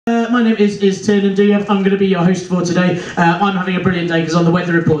My name is Tiernan. I'm going to be your host for today. I'm having a brilliant day because on the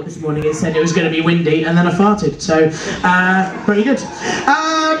weather report this morning it said it was going to be windy and then I farted, so pretty good.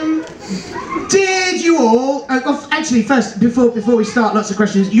 Did you all, actually first, before we start, lots of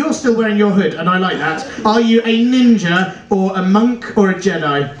questions. You're still wearing your hood and I like that. Are you a ninja or a monk or a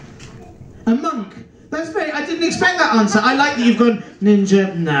Jedi? A monk. That's very, I didn't expect that answer. I like that you've gone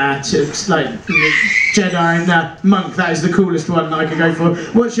ninja, nah, it's like Jedi, nah, monk. That is the coolest one that I could go for.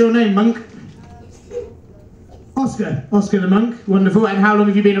 What's your name, monk? Oscar. Oscar the monk. Wonderful. And how long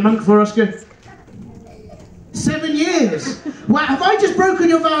have you been a monk for, Oscar? 7 years. Wow, have I just broken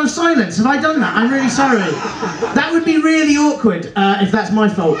your vow of silence? Have I done that? I'm really sorry. That would be really awkward if that's my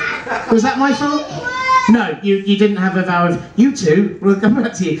fault. Was that my fault? No, you didn't have a vow of... You two? We'll come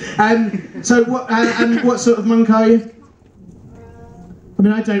back to you. So what sort of monk are you? I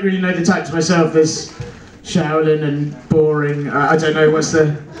mean, I don't really know the types myself. There's Shaolin and boring. I don't know, what's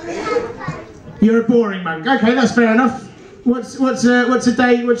the... You're a boring monk. Okay, that's fair enough. What's your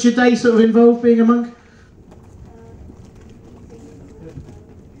day sort of involved being a monk?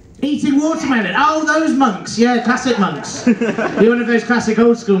 Eating watermelon. Oh, those monks. Yeah, classic monks. You're one of those classic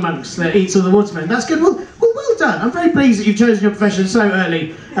old school monks that eats all the watermelon. That's good. Well done. I'm very pleased that you've chosen your profession so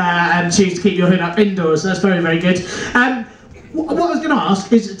early and choose to keep your hood up indoors. That's very, very good. What I was going to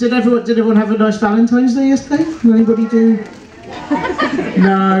ask is, did everyone have a nice Valentine's Day yesterday? Did anybody do?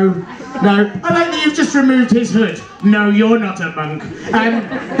 No. I like that you've just removed his hood. No, you're not a monk.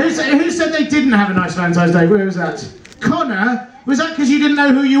 Who said they didn't have a nice Valentine's Day? Where was that? Connor? Was that because you didn't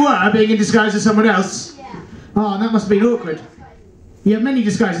know who you were, being in disguise as someone else? Yeah. Oh, that must have been awkward. You have many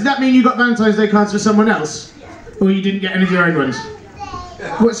disguises. Does that mean you got Valentine's Day cards for someone else? Yeah. Or you didn't get any of your own ones?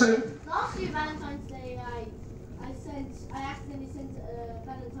 Yeah. What, so? Last year, Valentine's Day, I accidentally sent a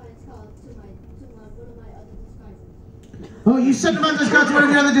Valentine's card to one of my other disguises. Oh, you sent a Valentine's card to one of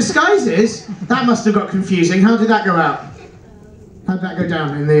your other disguises? That must have got confusing. How did that go out? How did that go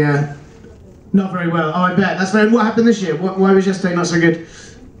down in the... Not very well. Oh, I bet. That's very... What happened this year? Why was yesterday not so good?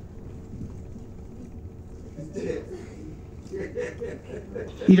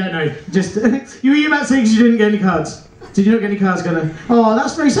 You don't know. Just... you were about saying you didn't get any cards. Did you not get any cards, Gunnar? Oh,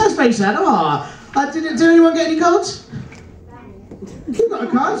 that's very sad. Oh, did anyone get any cards? You got a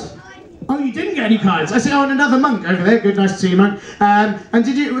card? Oh, you didn't get any cards. I see. Oh, and another monk over there. Good, nice to see you, monk. And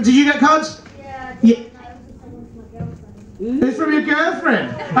did you get cards? Yeah. It's from your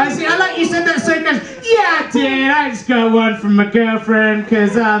girlfriend. I see. I like you said that so nice. Yeah, I did. I just got one from my girlfriend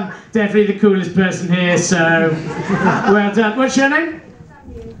because I'm definitely the coolest person here. So, well done. What's your name?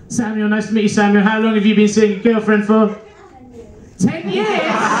 Samuel. Nice to meet you, Samuel. How long have you been seeing your girlfriend for? 10 years. 10 years?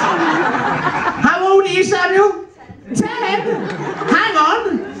 How old are you, Samuel? 10. Hang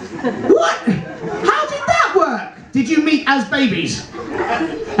on. What? How did that work? Did you meet as babies?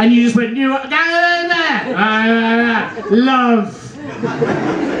 And you just went, love.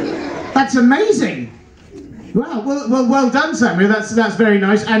 That's amazing. Wow. Well done, Samuel. That's very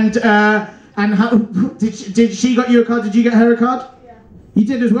nice. And how did she got you a card? Did you get her a card? Yeah. You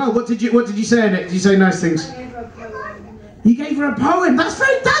did as well. What did you say in it? Did you say nice things? I gave her a poem. You gave her a poem.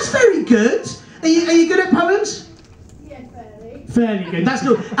 That's very good. Are you good at poems? Fairly good. That's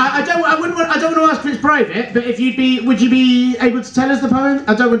cool. I don't want to ask if it's private, but would you be able to tell us the poem?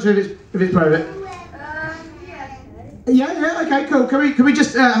 I don't want to if it's private. Yeah. Okay, cool. Can we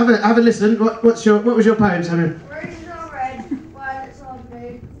just have a listen? What was your poem, Samuel? Roses are red, violets are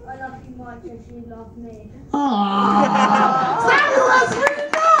blue. I love you much as you love me. Aww. Samuel, that's really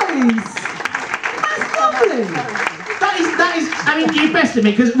nice. That's lovely. That is. I mean, you bested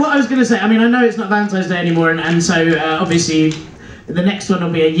me because what I was going to say. I mean, I know it's not Valentine's Day anymore, and so obviously. The next one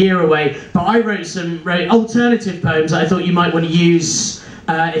will be a year away, but I wrote some alternative poems that I thought you might want to use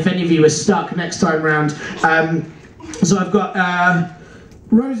if any of you are stuck next time round. So I've got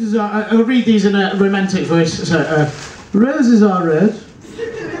roses are. I'll read these in a romantic voice. So, roses are red,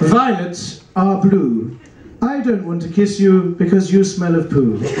 violets are blue. I don't want to kiss you because you smell of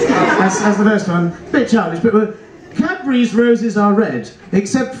poo. That's the first one. A bit childish, but. Cadbury's roses are red,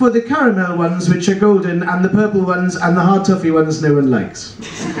 except for the caramel ones which are golden and the purple ones and the hard toffee ones no one likes.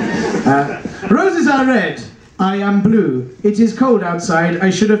 Roses are red, I am blue. It is cold outside, I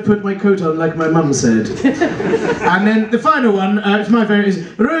should have put my coat on like my mum said. And then the final one, it's my favourite,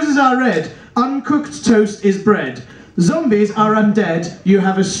 is roses are red, uncooked toast is bread. Zombies are undead, you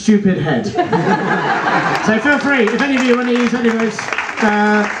have a stupid head. So feel free, if any of you want to use any of those,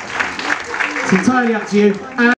 it's entirely up to you.